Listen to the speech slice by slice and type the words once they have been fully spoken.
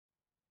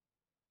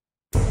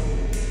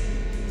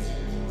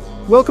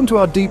Welcome to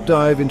our deep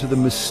dive into the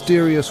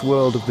mysterious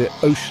world of the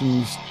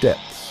ocean's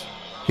depths.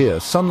 Here,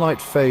 sunlight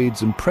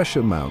fades and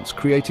pressure mounts,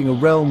 creating a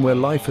realm where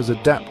life has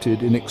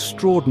adapted in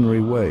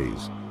extraordinary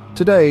ways.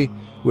 Today,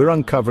 we're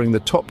uncovering the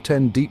top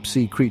 10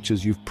 deep-sea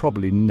creatures you've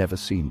probably never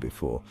seen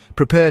before.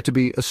 Prepare to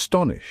be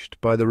astonished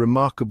by the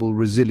remarkable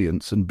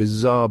resilience and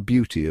bizarre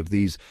beauty of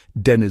these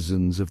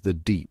denizens of the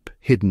deep,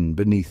 hidden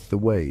beneath the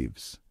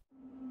waves.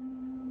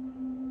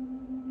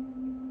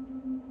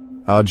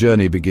 Our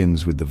journey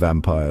begins with the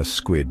vampire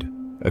squid,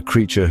 a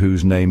creature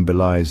whose name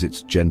belies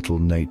its gentle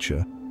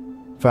nature.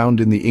 Found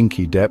in the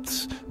inky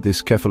depths,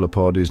 this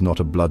cephalopod is not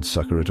a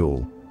bloodsucker at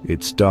all.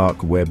 Its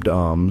dark, webbed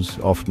arms,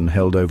 often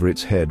held over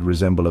its head,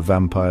 resemble a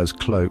vampire's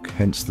cloak,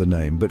 hence the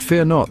name. But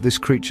fear not, this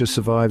creature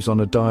survives on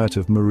a diet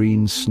of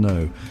marine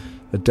snow,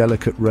 a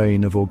delicate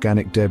rain of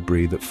organic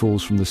debris that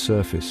falls from the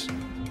surface.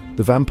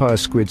 The vampire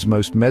squid's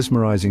most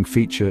mesmerizing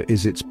feature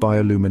is its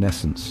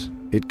bioluminescence.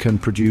 It can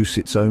produce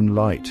its own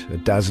light, a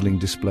dazzling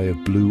display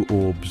of blue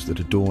orbs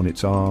that adorn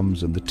its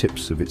arms and the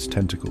tips of its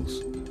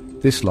tentacles.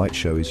 This light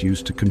show is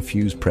used to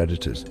confuse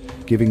predators,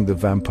 giving the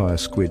vampire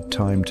squid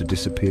time to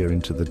disappear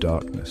into the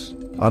darkness.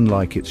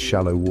 Unlike its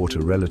shallow water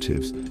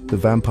relatives, the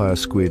vampire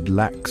squid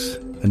lacks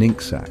an ink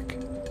sac.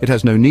 It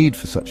has no need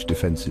for such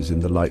defenses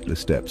in the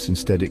lightless depths.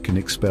 Instead, it can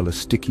expel a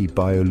sticky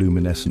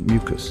bioluminescent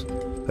mucus,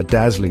 a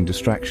dazzling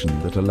distraction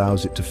that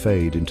allows it to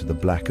fade into the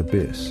black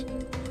abyss.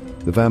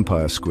 The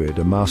vampire squid,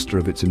 a master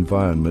of its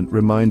environment,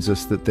 reminds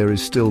us that there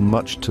is still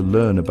much to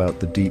learn about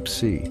the deep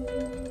sea.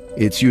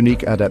 Its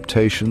unique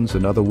adaptations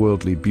and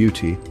otherworldly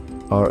beauty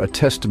are a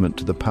testament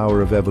to the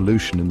power of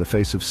evolution in the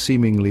face of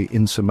seemingly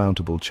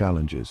insurmountable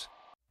challenges.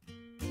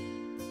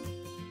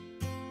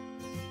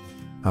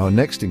 Our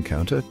next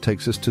encounter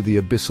takes us to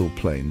the abyssal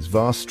plains,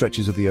 vast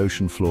stretches of the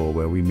ocean floor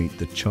where we meet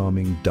the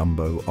charming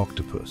Dumbo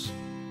octopus.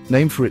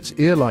 Named for its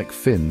ear-like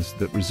fins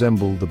that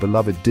resemble the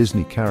beloved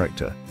Disney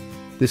character,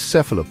 this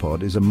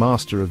cephalopod is a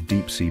master of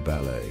deep-sea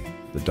ballet.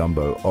 The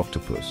Dumbo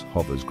octopus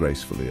hovers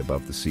gracefully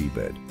above the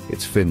seabed,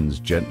 its fins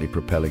gently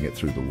propelling it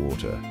through the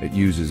water. It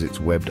uses its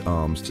webbed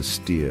arms to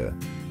steer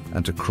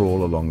and to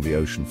crawl along the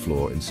ocean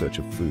floor in search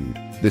of food.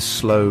 This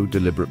slow,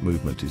 deliberate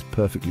movement is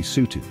perfectly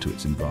suited to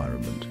its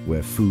environment,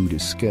 where food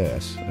is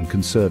scarce and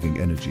conserving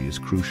energy is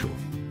crucial.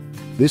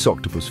 This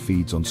octopus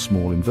feeds on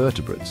small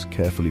invertebrates,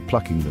 carefully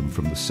plucking them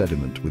from the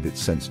sediment with its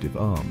sensitive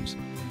arms.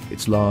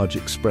 Its large,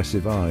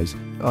 expressive eyes,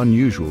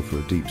 unusual for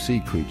a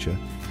deep-sea creature,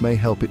 may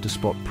help it to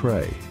spot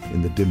prey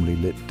in the dimly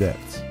lit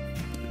depths.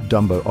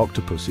 Dumbo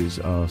octopuses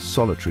are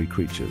solitary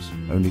creatures,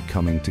 only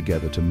coming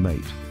together to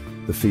mate.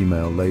 The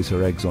female lays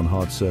her eggs on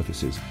hard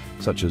surfaces,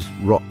 such as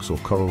rocks or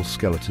coral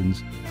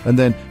skeletons, and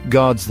then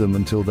guards them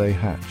until they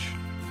hatch.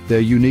 Their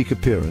unique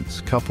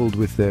appearance, coupled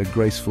with their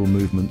graceful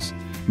movements,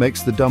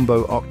 makes the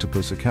Dumbo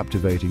octopus a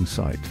captivating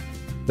sight.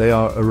 They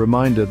are a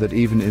reminder that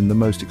even in the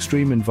most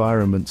extreme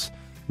environments,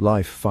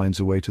 life finds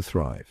a way to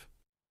thrive.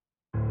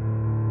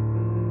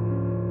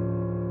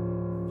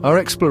 Our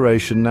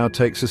exploration now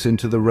takes us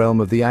into the realm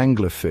of the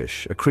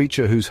anglerfish, a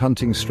creature whose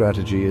hunting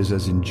strategy is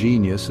as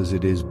ingenious as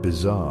it is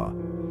bizarre.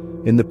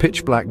 In the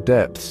pitch-black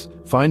depths,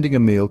 finding a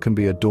meal can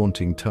be a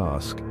daunting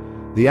task.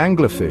 The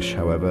anglerfish,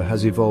 however,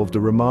 has evolved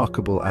a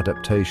remarkable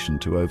adaptation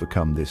to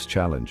overcome this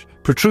challenge.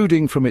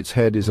 Protruding from its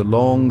head is a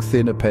long,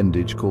 thin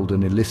appendage called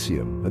an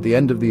elysium. At the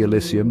end of the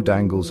elysium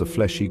dangles a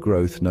fleshy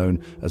growth known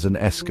as an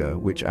esker,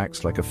 which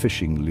acts like a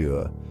fishing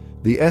lure.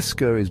 The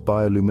esker is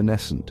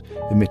bioluminescent,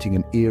 emitting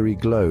an eerie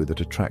glow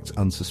that attracts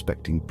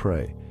unsuspecting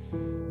prey.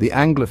 The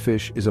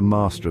anglerfish is a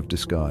master of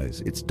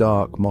disguise, its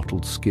dark,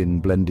 mottled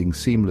skin blending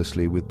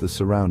seamlessly with the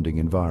surrounding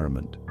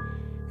environment.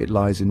 It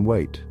lies in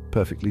wait,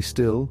 perfectly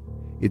still,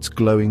 its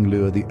glowing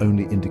lure the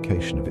only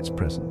indication of its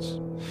presence.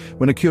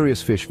 When a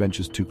curious fish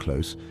ventures too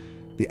close,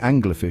 the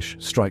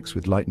anglerfish strikes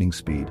with lightning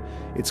speed,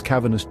 its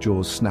cavernous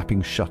jaws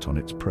snapping shut on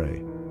its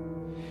prey.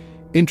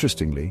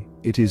 Interestingly,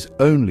 it is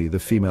only the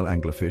female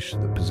anglerfish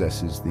that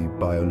possesses the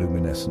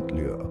bioluminescent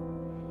lure.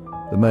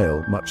 The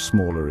male, much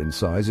smaller in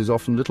size, is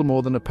often little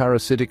more than a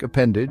parasitic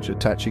appendage,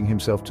 attaching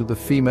himself to the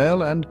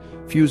female and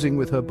fusing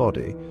with her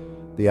body.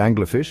 The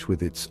anglerfish,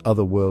 with its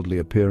otherworldly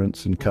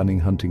appearance and cunning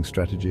hunting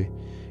strategy,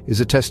 is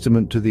a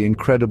testament to the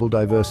incredible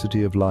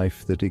diversity of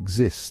life that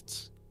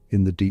exists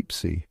in the deep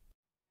sea.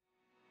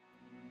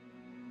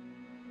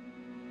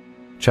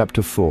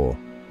 Chapter 4.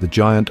 The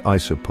Giant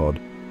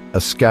Isopod,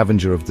 a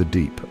scavenger of the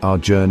deep. Our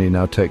journey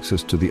now takes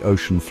us to the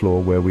ocean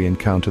floor where we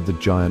encounter the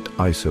giant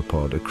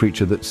isopod, a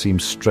creature that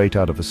seems straight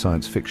out of a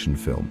science fiction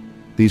film.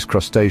 These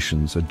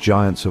crustaceans are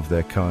giants of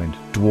their kind,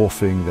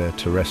 dwarfing their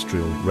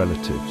terrestrial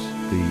relatives,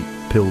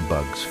 the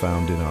pillbugs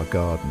found in our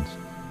gardens.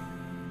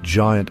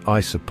 Giant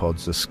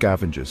isopods are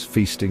scavengers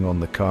feasting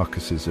on the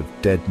carcasses of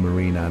dead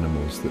marine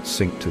animals that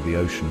sink to the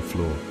ocean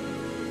floor.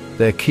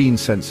 Their keen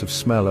sense of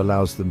smell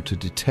allows them to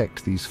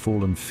detect these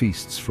fallen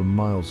feasts from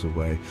miles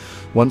away.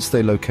 Once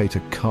they locate a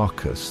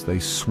carcass, they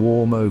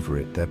swarm over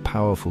it, their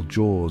powerful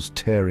jaws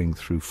tearing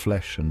through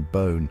flesh and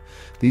bone.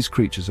 These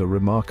creatures are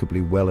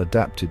remarkably well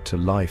adapted to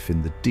life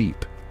in the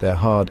deep. Their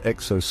hard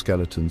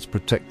exoskeletons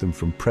protect them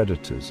from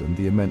predators and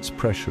the immense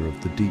pressure of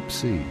the deep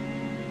sea.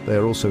 They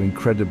are also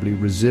incredibly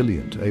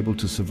resilient, able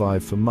to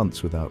survive for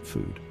months without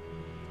food.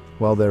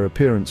 While their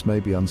appearance may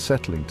be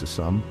unsettling to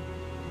some,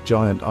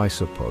 giant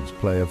isopods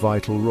play a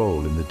vital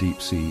role in the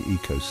deep-sea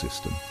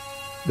ecosystem.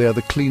 They are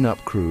the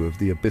cleanup crew of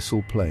the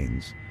abyssal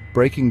plains,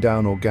 breaking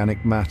down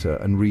organic matter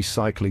and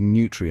recycling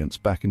nutrients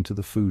back into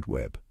the food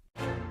web.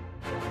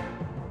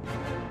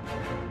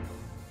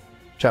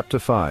 Chapter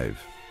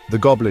 5. The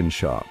Goblin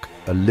Shark,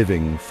 a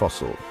living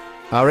fossil.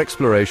 Our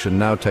exploration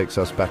now takes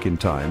us back in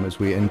time as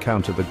we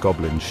encounter the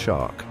goblin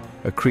shark,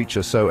 a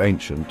creature so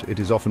ancient it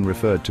is often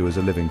referred to as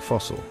a living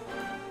fossil.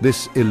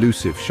 This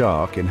elusive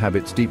shark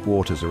inhabits deep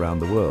waters around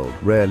the world,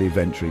 rarely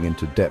venturing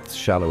into depths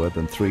shallower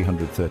than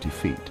 330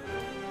 feet.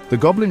 The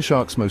goblin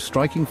shark's most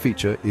striking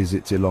feature is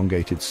its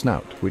elongated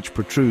snout, which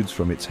protrudes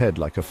from its head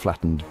like a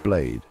flattened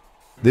blade.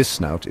 This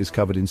snout is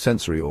covered in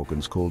sensory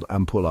organs called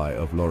ampullae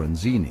of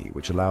Lorenzini,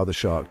 which allow the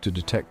shark to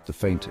detect the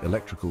faint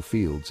electrical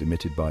fields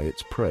emitted by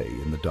its prey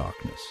in the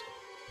darkness.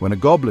 When a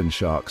goblin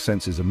shark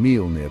senses a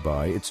meal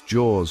nearby, its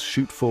jaws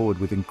shoot forward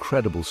with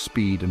incredible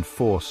speed and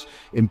force,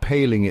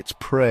 impaling its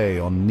prey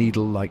on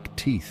needle-like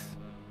teeth.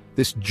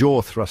 This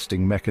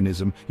jaw-thrusting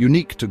mechanism,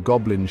 unique to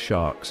goblin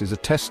sharks, is a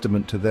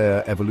testament to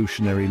their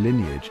evolutionary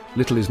lineage.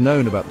 Little is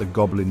known about the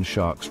goblin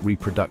shark's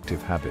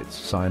reproductive habits.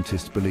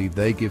 Scientists believe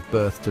they give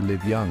birth to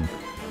live young,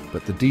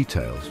 but the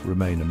details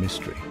remain a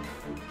mystery.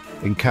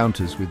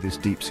 Encounters with this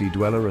deep-sea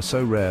dweller are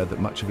so rare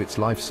that much of its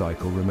life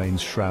cycle remains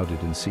shrouded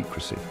in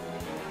secrecy.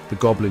 The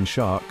goblin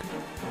shark,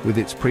 with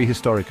its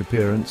prehistoric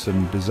appearance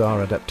and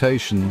bizarre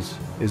adaptations,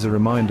 is a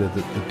reminder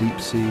that the deep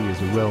sea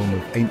is a realm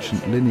of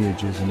ancient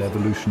lineages and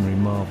evolutionary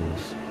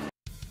marvels.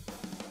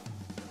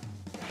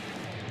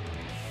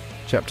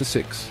 Chapter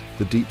 6.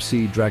 The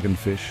Deep-Sea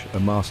Dragonfish, a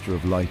Master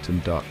of Light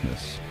and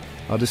Darkness.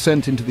 Our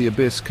descent into the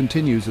abyss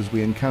continues as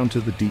we encounter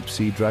the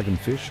deep-sea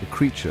dragonfish, a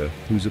creature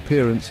whose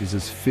appearance is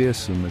as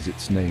fearsome as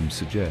its name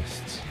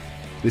suggests.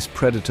 This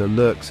predator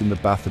lurks in the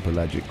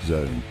bathypelagic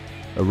zone,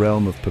 a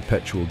realm of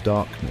perpetual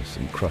darkness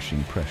and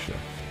crushing pressure.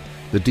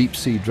 The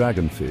deep-sea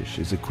dragonfish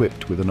is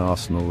equipped with an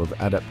arsenal of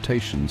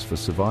adaptations for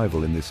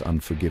survival in this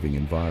unforgiving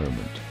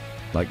environment.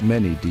 Like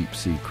many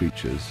deep-sea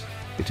creatures,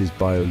 it is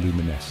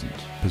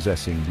bioluminescent,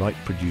 possessing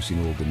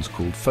light-producing organs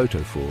called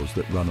photophores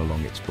that run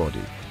along its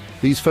body.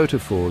 These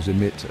photophores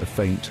emit a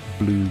faint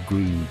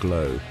blue-green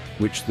glow,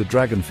 which the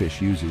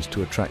dragonfish uses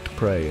to attract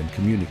prey and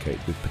communicate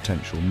with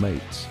potential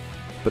mates.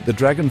 But the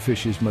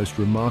dragonfish's most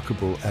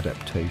remarkable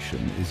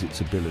adaptation is its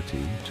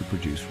ability to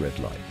produce red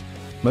light.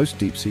 Most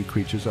deep-sea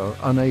creatures are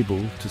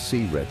unable to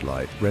see red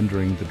light,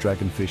 rendering the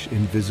dragonfish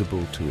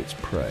invisible to its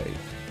prey.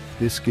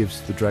 This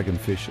gives the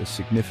dragonfish a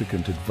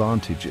significant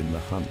advantage in the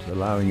hunt,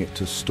 allowing it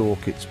to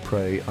stalk its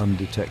prey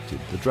undetected.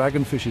 The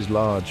dragonfish's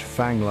large,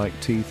 fang-like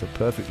teeth are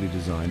perfectly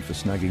designed for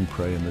snagging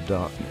prey in the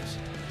darkness.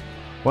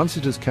 Once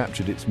it has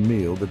captured its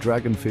meal, the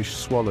dragonfish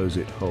swallows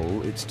it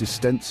whole, its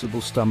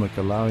distensible stomach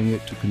allowing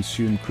it to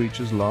consume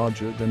creatures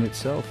larger than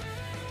itself.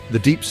 The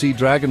deep-sea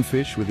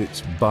dragonfish, with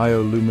its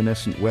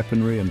bioluminescent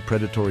weaponry and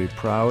predatory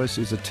prowess,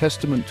 is a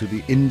testament to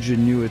the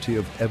ingenuity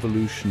of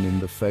evolution in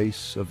the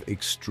face of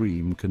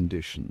extreme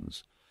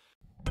conditions.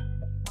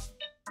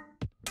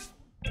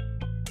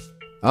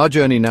 Our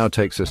journey now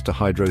takes us to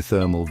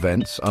hydrothermal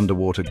vents,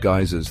 underwater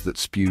geysers that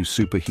spew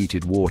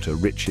superheated water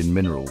rich in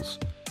minerals.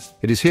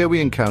 It is here we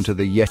encounter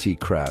the yeti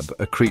crab,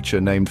 a creature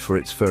named for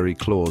its furry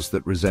claws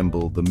that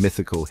resemble the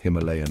mythical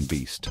Himalayan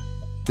beast.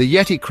 The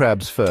yeti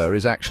crab's fur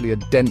is actually a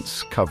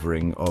dense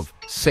covering of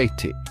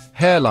setae,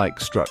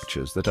 hair-like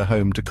structures that are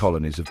home to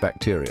colonies of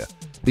bacteria.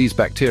 These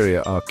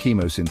bacteria are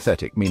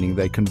chemosynthetic, meaning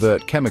they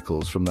convert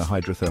chemicals from the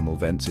hydrothermal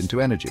vents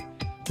into energy.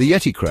 The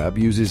yeti crab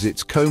uses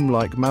its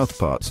comb-like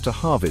mouthparts to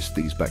harvest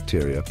these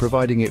bacteria,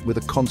 providing it with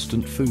a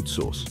constant food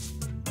source.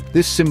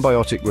 This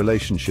symbiotic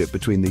relationship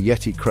between the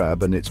yeti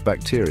crab and its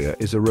bacteria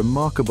is a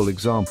remarkable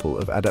example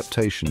of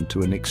adaptation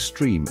to an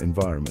extreme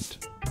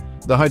environment.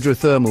 The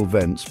hydrothermal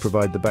vents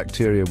provide the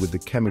bacteria with the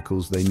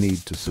chemicals they need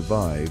to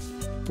survive,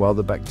 while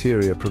the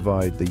bacteria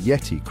provide the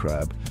yeti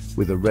crab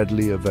with a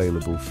readily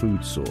available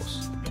food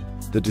source.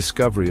 The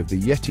discovery of the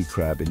yeti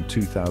crab in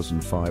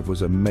 2005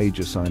 was a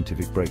major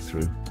scientific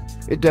breakthrough.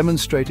 It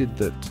demonstrated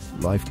that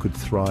life could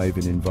thrive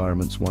in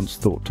environments once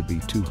thought to be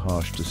too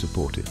harsh to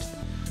support it.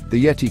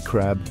 The yeti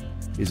crab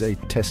is a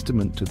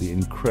testament to the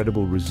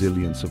incredible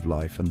resilience of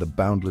life and the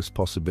boundless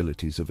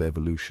possibilities of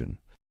evolution.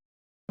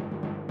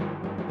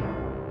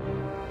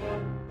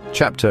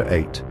 Chapter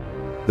 8.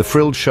 The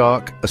Frilled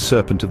Shark, a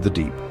Serpent of the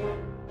Deep.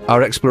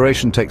 Our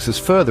exploration takes us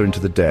further into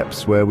the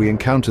depths, where we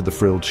encounter the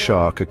frilled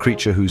shark, a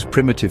creature whose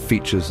primitive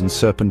features and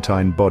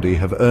serpentine body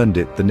have earned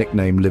it the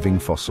nickname living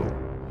fossil.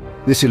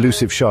 This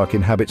elusive shark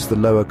inhabits the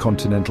lower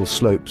continental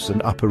slopes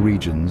and upper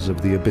regions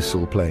of the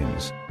abyssal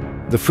plains.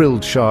 The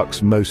frilled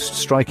shark's most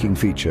striking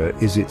feature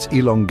is its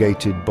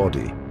elongated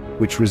body,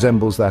 which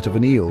resembles that of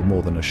an eel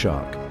more than a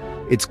shark.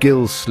 Its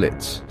gill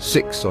slits,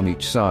 6 on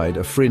each side,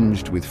 are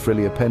fringed with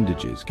frilly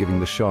appendages, giving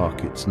the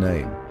shark its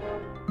name.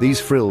 These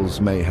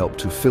frills may help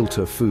to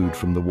filter food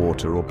from the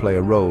water or play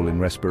a role in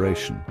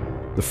respiration.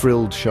 The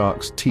frilled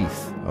shark's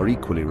teeth are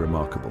equally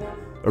remarkable.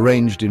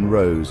 Arranged in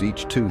rows,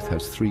 each tooth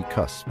has 3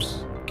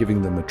 cusps,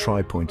 giving them a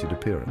tri-pointed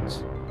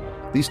appearance.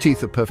 These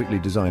teeth are perfectly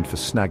designed for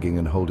snagging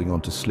and holding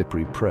onto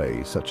slippery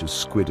prey, such as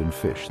squid and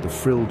fish. The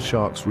frilled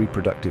shark's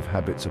reproductive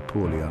habits are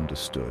poorly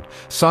understood.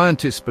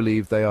 Scientists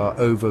believe they are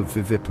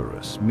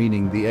ovoviviparous,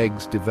 meaning the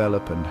eggs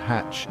develop and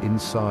hatch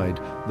inside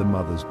the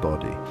mother's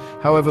body.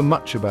 However,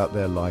 much about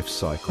their life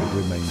cycle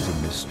remains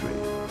a mystery.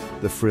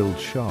 The frilled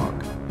shark,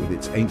 with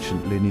its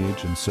ancient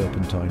lineage and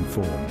serpentine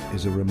form,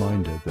 is a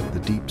reminder that the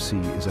deep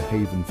sea is a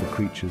haven for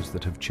creatures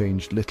that have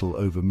changed little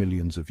over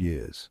millions of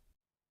years.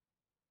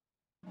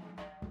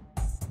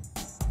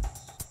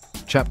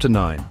 Chapter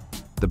 9.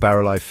 The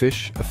barrel-eye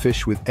fish, a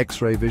fish with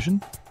X-ray vision?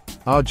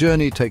 Our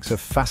journey takes a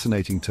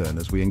fascinating turn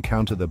as we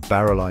encounter the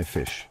barrel-eye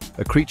fish,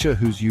 a creature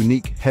whose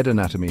unique head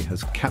anatomy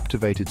has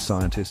captivated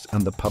scientists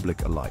and the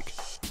public alike.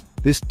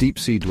 This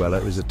deep-sea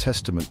dweller is a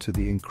testament to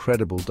the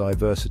incredible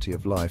diversity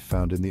of life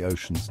found in the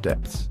ocean's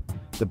depths.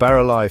 The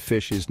barrel-eye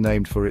fish is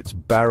named for its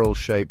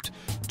barrel-shaped,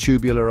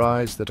 tubular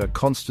eyes that are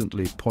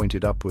constantly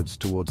pointed upwards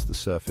towards the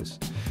surface.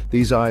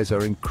 These eyes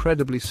are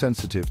incredibly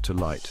sensitive to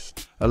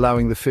light,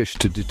 allowing the fish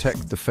to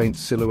detect the faint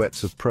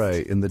silhouettes of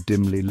prey in the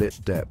dimly lit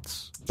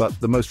depths. But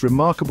the most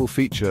remarkable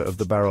feature of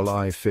the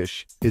barrel-eye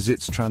fish is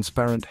its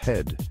transparent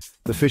head.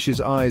 The fish's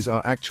eyes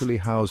are actually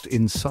housed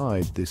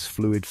inside this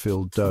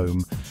fluid-filled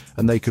dome,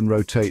 and they can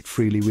rotate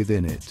freely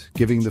within it,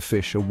 giving the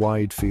fish a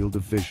wide field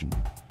of vision.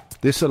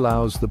 This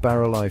allows the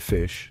barrel-eye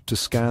fish to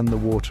scan the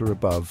water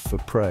above for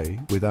prey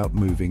without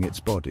moving its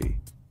body.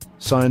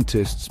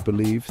 Scientists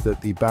believe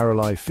that the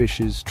barrel-eye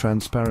fish's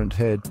transparent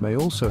head may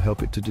also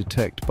help it to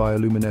detect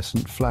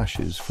bioluminescent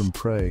flashes from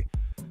prey.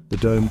 The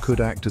dome could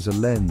act as a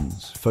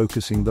lens,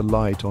 focusing the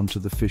light onto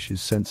the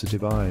fish's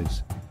sensitive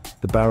eyes.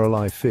 The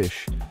barrel-eye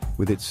fish,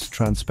 with its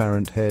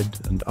transparent head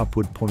and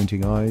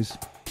upward-pointing eyes,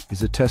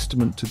 is a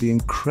testament to the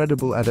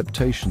incredible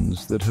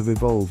adaptations that have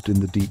evolved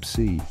in the deep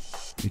sea.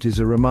 It is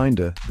a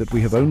reminder that we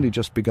have only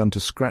just begun to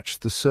scratch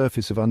the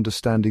surface of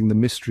understanding the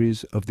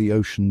mysteries of the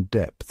ocean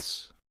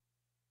depths.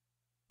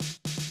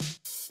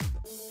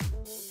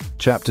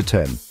 Chapter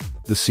 10.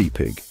 The Sea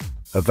Pig,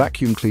 a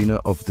vacuum cleaner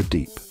of the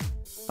deep.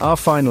 Our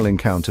final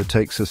encounter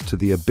takes us to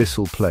the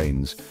abyssal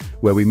plains,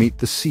 where we meet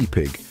the sea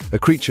pig, a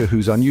creature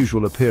whose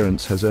unusual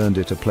appearance has earned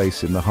it a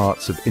place in the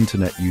hearts of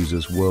internet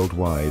users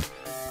worldwide.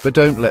 But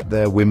don't let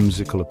their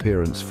whimsical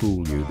appearance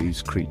fool you.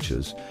 These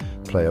creatures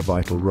play a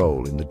vital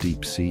role in the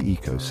deep-sea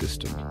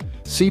ecosystem.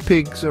 Sea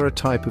pigs are a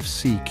type of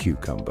sea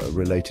cucumber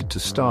related to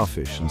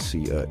starfish and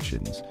sea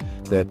urchins.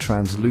 Their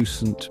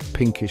translucent,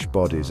 pinkish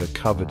bodies are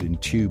covered in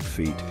tube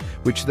feet,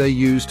 which they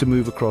use to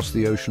move across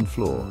the ocean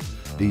floor.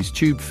 These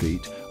tube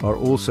feet are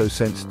also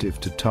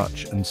sensitive to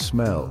touch and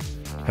smell,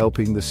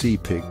 helping the sea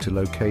pig to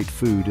locate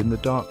food in the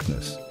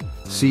darkness.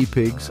 Sea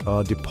pigs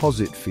are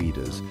deposit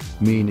feeders,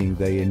 meaning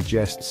they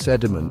ingest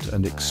sediment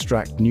and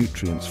extract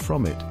nutrients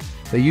from it.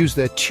 They use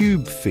their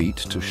tube feet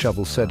to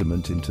shovel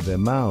sediment into their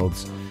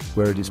mouths,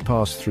 where it is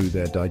passed through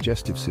their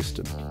digestive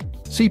system.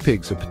 Sea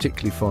pigs are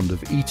particularly fond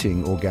of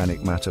eating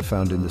organic matter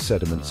found in the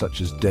sediment,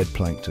 such as dead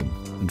plankton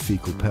and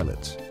fecal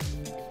pellets.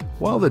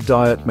 While the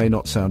diet may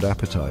not sound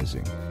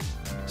appetizing,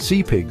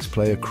 sea pigs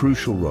play a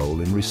crucial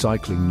role in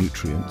recycling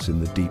nutrients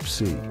in the deep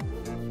sea.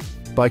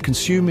 By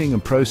consuming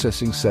and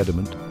processing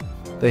sediment,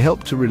 they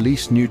help to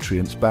release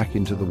nutrients back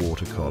into the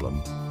water column,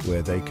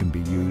 where they can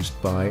be used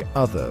by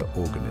other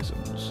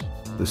organisms.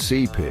 The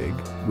sea pig,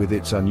 with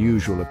its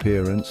unusual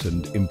appearance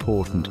and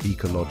important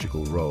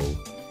ecological role,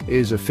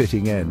 is a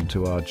fitting end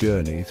to our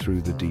journey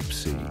through the deep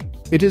sea.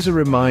 It is a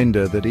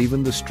reminder that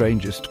even the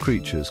strangest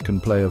creatures can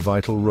play a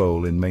vital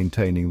role in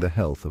maintaining the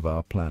health of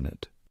our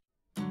planet.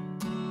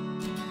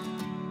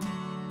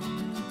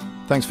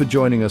 Thanks for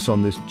joining us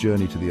on this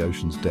journey to the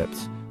ocean's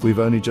depths. We've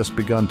only just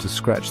begun to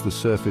scratch the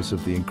surface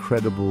of the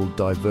incredible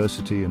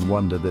diversity and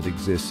wonder that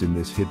exists in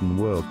this hidden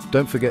world.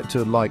 Don't forget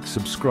to like,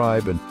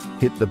 subscribe, and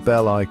hit the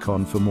bell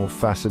icon for more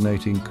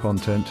fascinating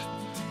content.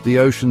 The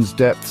ocean's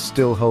depths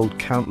still hold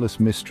countless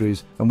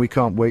mysteries, and we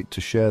can't wait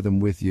to share them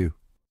with you.